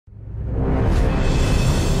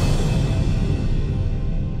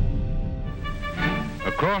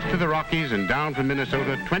north to the Rockies and down from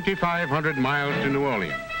Minnesota 2,500 miles to New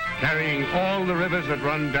Orleans, carrying all the rivers that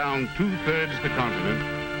run down 2/3 the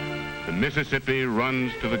continent. The Mississippi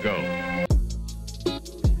runs to the Gulf.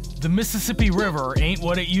 The Mississippi River ain't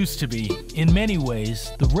what it used to be. In many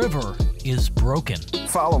ways, the river is broken.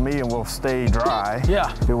 Follow me and we'll stay dry.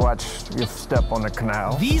 Yeah. You watch your step on the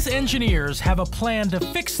canal. These engineers have a plan to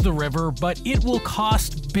fix the river, but it will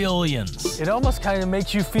cost billions. It almost kind of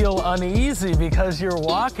makes you feel uneasy because you're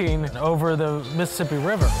walking over the Mississippi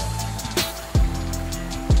River.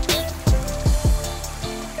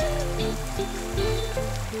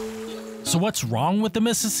 So what's wrong with the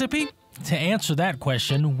Mississippi? To answer that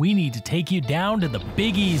question, we need to take you down to the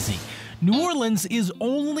Big Easy. New Orleans is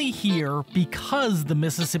only here because the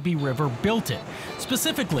Mississippi River built it.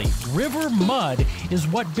 Specifically, river mud is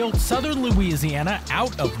what built southern Louisiana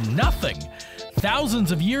out of nothing,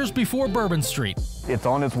 thousands of years before Bourbon Street. It's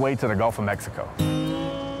on its way to the Gulf of Mexico.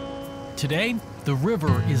 Today, the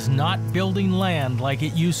river is not building land like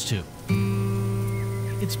it used to.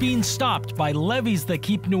 It's being stopped by levees that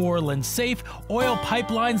keep New Orleans safe, oil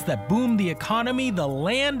pipelines that boom the economy, the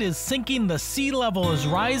land is sinking, the sea level is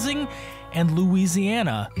rising, and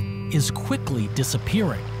Louisiana is quickly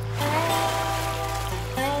disappearing.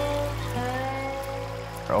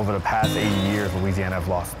 Over the past 80 years, Louisiana has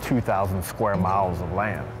lost 2,000 square miles of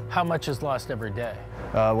land. How much is lost every day?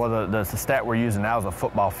 Well, the stat we're using now is a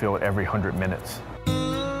football field every 100 minutes.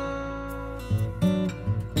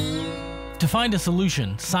 To find a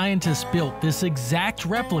solution, scientists built this exact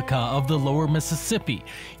replica of the lower Mississippi.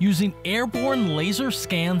 Using airborne laser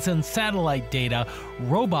scans and satellite data,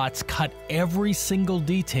 robots cut every single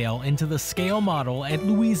detail into the scale model at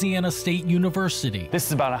Louisiana State University. This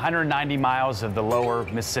is about 190 miles of the lower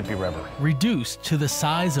Mississippi River. Reduced to the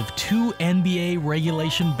size of 2 NBA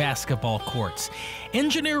regulation basketball courts.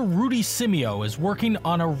 Engineer RUDY is working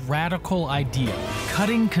on a radical idea,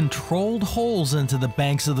 cutting controlled holes into the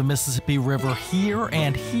banks of the Mississippi River here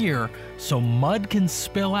and here so mud can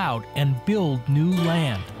spill out and build new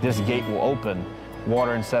land. This gate will open,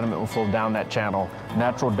 water and sediment will flow down that channel,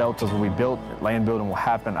 natural deltas will be built, land building will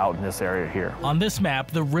happen out in this area here. On this map,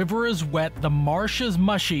 the river is wet, the marsh is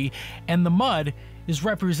mushy, and the mud is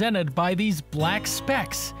represented by these black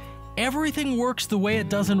specks. Everything works the way it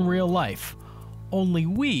does in real life. Only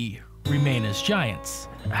we remain as giants.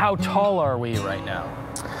 How tall are we right now?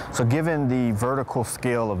 So given the vertical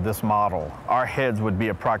scale of this model, our heads would be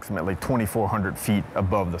approximately 2,400 feet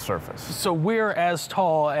above the surface. So we're as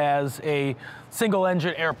tall as a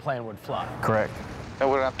single-engine airplane would fly. Correct.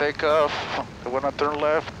 And we're gonna take off, we're gonna turn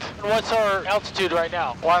left. What's our altitude right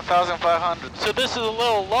now? 1,500. So this is a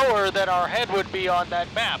little lower than our head would be on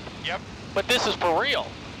that map. Yep. But this is for real.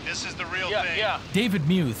 This is the real thing. Yeah. David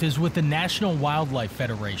Muth is with the National Wildlife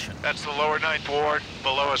Federation. That's the lower Ninth Ward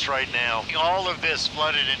below us right now. All of this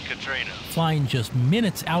flooded in Katrina. Flying just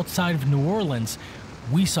minutes outside of New Orleans,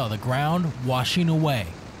 we saw the ground washing away.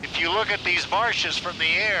 If you look at these marshes from the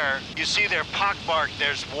air, you see they're pockmarked.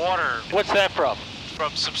 There's water. What's that from?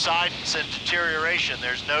 From subsidence and deterioration.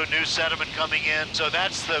 There's no new sediment coming in. So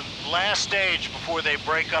that's the last stage before they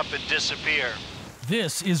break up and disappear.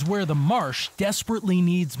 This is where the marsh desperately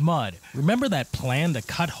needs mud. Remember that plan to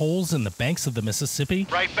cut holes in the banks of the Mississippi?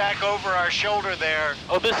 Right back over our shoulder there.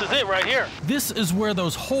 Oh, this is it right here. This is where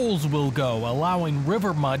those holes will go, allowing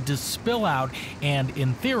river mud to spill out and,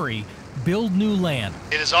 in theory, build new land.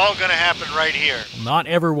 It is all going to happen right here. Not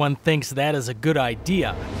everyone thinks that is a good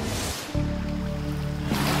idea.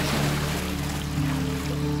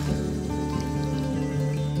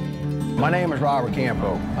 My name is Robert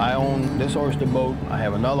Campo. I own this oyster boat, I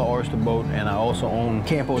have another oyster boat, and I also own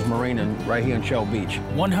Campo's Marina right here in Shell Beach.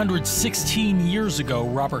 116 years ago,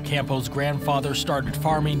 Robert Campo's grandfather started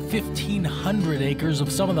farming 1,500 acres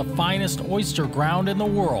of some of the finest oyster ground in the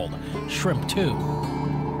world, shrimp too.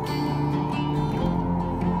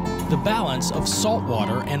 The balance of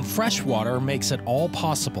saltwater and freshwater makes it all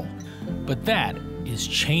possible, but that is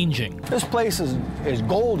changing. This place is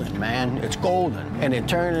golden, man. It's golden, and it's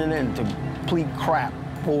turning into complete crap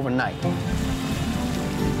overnight.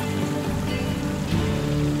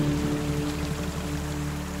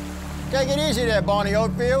 Take it easy there, Barney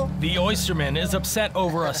Oakfield. The oysterman is upset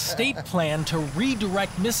over a state plan to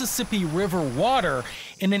redirect Mississippi River water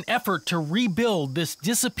in an effort to rebuild this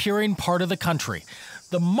disappearing part of the country.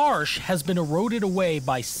 The marsh has been eroded away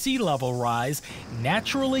by sea level rise,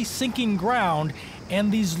 naturally sinking ground,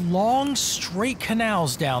 and these long, straight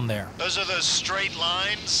canals down there. Those are those straight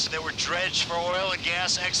lines that were dredged for oil and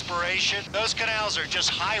gas exploration. Those canals are just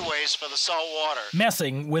highways for the salt water.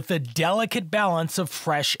 Messing with the delicate balance of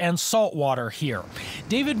fresh and salt water here.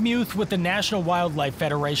 David Muth with the National Wildlife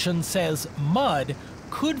Federation says mud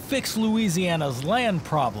could fix Louisiana's land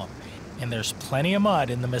problem. And there's plenty of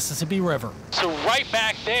mud in the Mississippi River. So right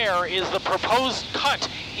back there is the proposed cut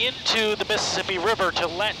into the Mississippi River to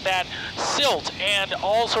let that silt and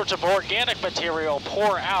all sorts of organic material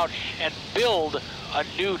pour out and build a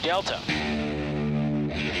new delta.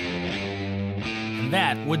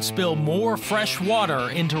 That would spill more fresh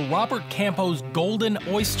water into Robert Campo's golden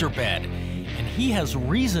oyster bed. And he has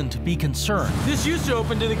reason to be concerned. This used to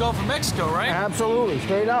open to the Gulf of Mexico, right? Absolutely,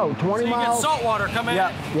 straight out, 20 so you miles. get salt water coming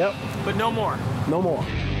in? Yep. But no more? No more.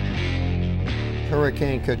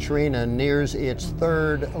 Hurricane Katrina nears its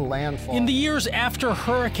third landfall. In the years after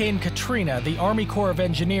Hurricane Katrina, the Army Corps of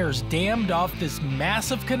Engineers dammed off this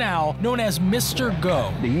massive canal known as Mr.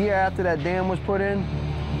 Go. The year after that dam was put in,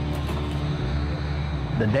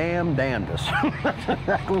 the dam damned us. That's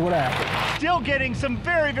exactly what happened. Still getting some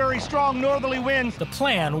very, very strong northerly winds. The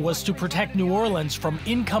plan was to protect New Orleans from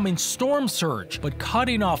incoming storm surge, but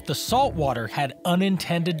cutting off the salt water had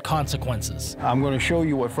unintended consequences. I'm going to show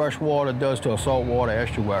you what fresh water does to a saltwater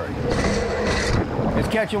estuary. It's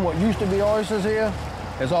catching what used to be oysters here.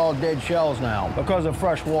 It's all dead shells now because of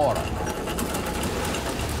fresh water.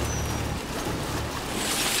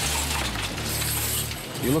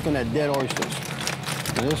 You're looking at dead oysters.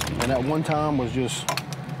 And at one time was just,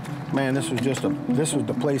 man, this was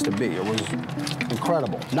the place to be. It was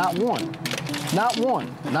incredible. Not one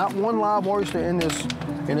live oyster in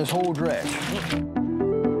this whole dredge.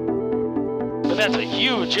 But that's a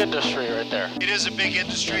huge industry right there. It is a big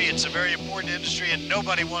industry, it's a very important industry, and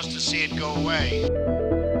nobody wants to see it go away.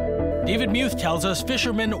 David Muth tells us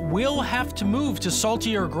fishermen will have to move to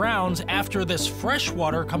saltier grounds after this fresh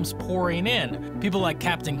water comes pouring in. People like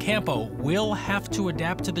Captain Campo will have to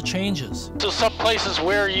adapt to the changes. So some places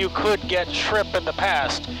where you could get shrimp in the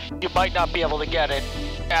past, you might not be able to get it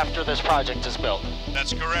after this project is built.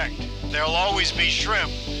 That's correct. There'll always be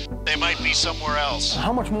shrimp. They might be somewhere else.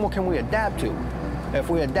 How much more can we adapt to? If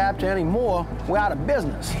we adapt to any more, we're out of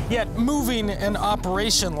business. Yet moving an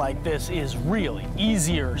operation like this is really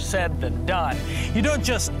easier said than done. You don't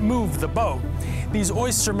just move the boat. These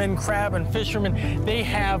oystermen, crab, and fishermen, they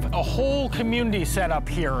have a whole community set up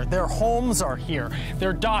here. Their homes are here,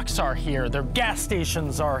 their docks are here, their gas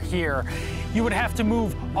stations are here. You would have to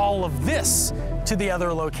move all of this to the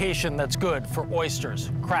other location that's good for oysters,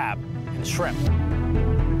 crab, and shrimp.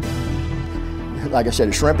 Like I said,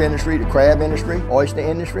 the shrimp industry, the crab industry, oyster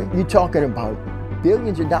industry, you're talking about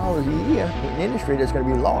billions of dollars a year in an industry that's going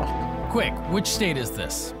to be lost. Quick, which state is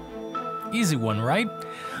this? Easy one, right?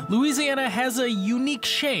 Louisiana has a unique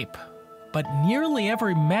shape, but nearly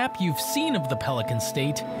every map you've seen of the Pelican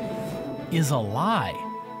State is a lie.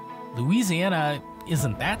 Louisiana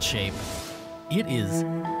isn't that shape. It is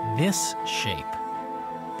this shape.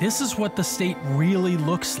 This is what the state really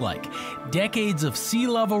looks like. Decades of sea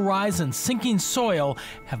level rise and sinking soil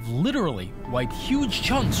have literally wiped huge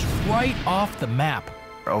chunks right off the map.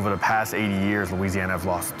 Over the past 80 years, Louisiana has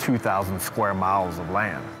lost 2,000 square miles of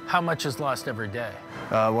land. How much is lost every day?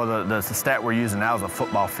 Well, the stat we're using now is a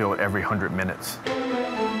football field every 100 minutes.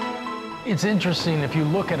 It's interesting, if you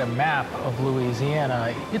look at a map of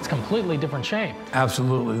Louisiana, it's completely different shape.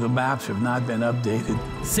 Absolutely, the maps have not been updated.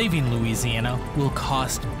 Saving Louisiana will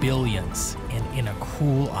cost billions, and in a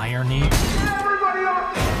cruel irony,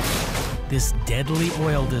 this deadly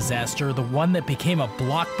oil disaster, the one that became a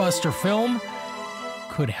blockbuster film,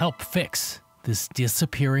 could help fix this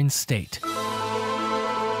disappearing state.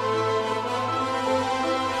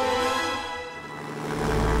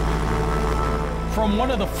 From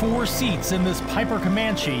one of the 4 seats in this Piper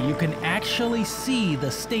Comanche, you can actually see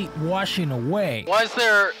the state washing away. Why is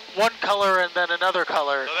there one color and then another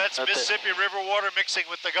color? So that's Mississippi River water mixing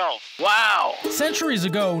with the Gulf. Wow! Centuries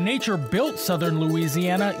ago, nature built southern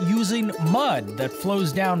Louisiana using mud that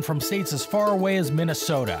flows down from states as far away as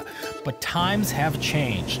Minnesota. But times have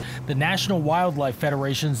changed. The National Wildlife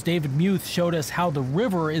Federation's David Muth showed us how the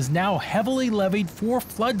river is now heavily levied for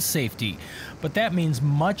flood safety. But that means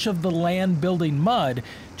much of the land building mud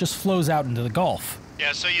just flows out into the Gulf.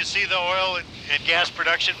 Yeah, so you see the oil and gas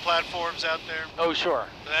production platforms out there? Oh, sure.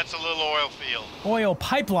 That's a little oil field. Oil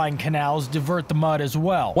pipeline canals divert the mud as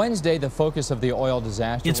well. Wednesday, the focus of the oil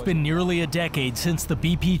disaster. It's been nearly a decade since the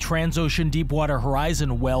BP Transocean Deepwater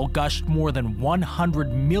Horizon well gushed more than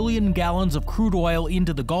 100 million gallons of crude oil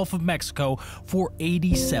into the Gulf of Mexico for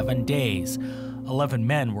 87 days. 11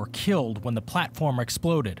 men were killed when the platform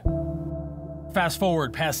exploded. Fast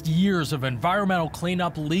forward past years of environmental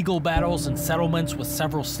cleanup, legal battles, and settlements with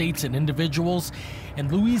several states and individuals, and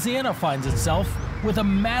Louisiana finds itself with a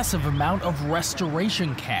massive amount of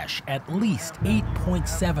restoration cash, at least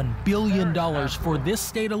 $8.7 billion for this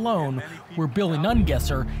state alone, where Billy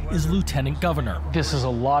Nungesser is lieutenant governor. This is a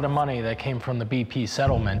lot of money that came from the BP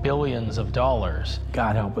settlement, billions of dollars.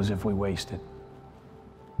 God help us if we waste it.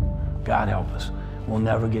 God help us. We'll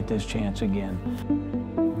never get this chance again.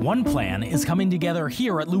 One plan is coming together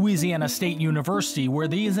here at Louisiana State University, where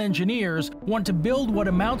these engineers want to build what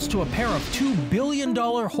amounts to a pair of $2 billion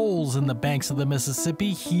holes in the banks of the Mississippi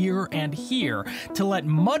here and here to let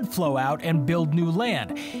mud flow out and build new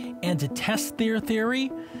land. And to test their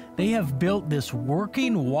theory, they have built this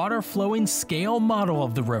working water-flowing scale model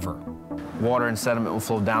of the river. Water and sediment will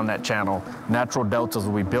flow down that channel. Natural deltas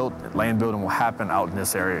will be built. Land building will happen out in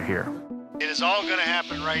this area here. It is all going to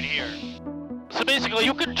happen right here. So basically,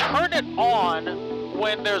 you can turn it on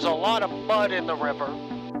when there's a lot of mud in the river,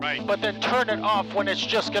 right? But then turn it off when it's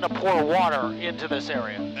just going to pour water into this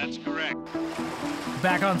area. That's correct.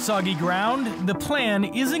 Back on soggy ground, the plan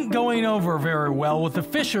isn't going over very well with the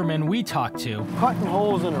fishermen we talked to. Cutting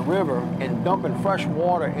holes in the river and dumping fresh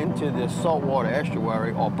water into this saltwater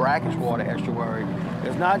estuary or brackish water estuary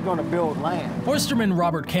is not going to build land. Oysterman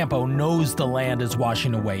Robert Campo knows the land is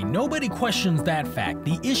washing away. Nobody questions that fact.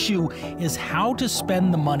 The issue is how to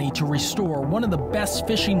spend the money to restore one of the best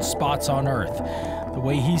fishing spots on Earth. The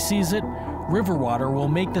way he sees it, river water will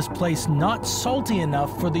make this place not salty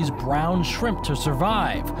enough for these brown shrimp to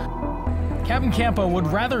survive. Captain Campo would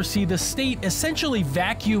rather see the state essentially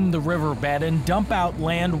vacuum the riverbed and dump out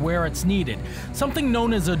land where it's needed, something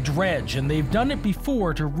known as a dredge, and they've done it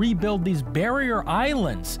before to rebuild these barrier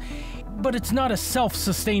islands. But it's not a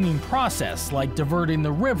self-sustaining process like diverting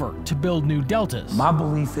the river to build new deltas. My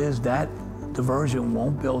belief is that diversion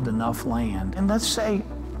won't build enough land. And let's say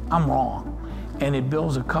I'm wrong, and it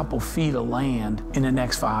builds a couple feet of land in the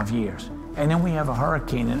next 5 years. And then we have a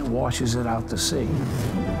hurricane and it washes it out to sea.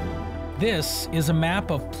 This is a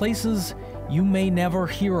map of places you may never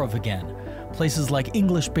hear of again. Places like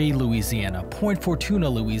English Bay, Louisiana, Point Fortuna,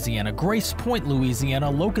 Louisiana, Grace Point,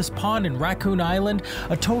 Louisiana, Locust Pond, and Raccoon Island,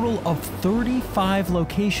 a total of 35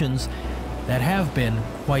 locations that have been,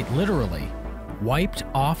 quite literally, wiped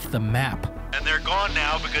off the map. And they're gone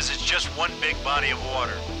now because it's just one big body of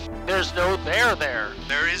water. There's no there there.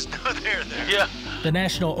 There is no there there. Yeah. The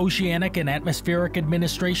National Oceanic and Atmospheric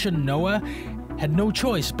Administration, NOAA, had no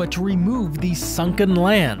choice but to remove these sunken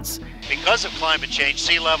lands. Because of climate change,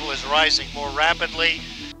 sea level is rising more rapidly.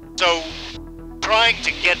 So trying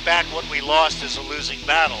to get back what we lost is a losing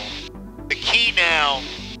battle. The key now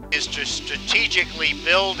is to strategically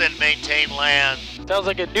build and maintain land. Sounds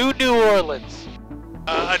like a new New Orleans.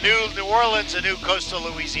 A new New Orleans, a new coastal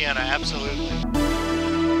Louisiana, absolutely.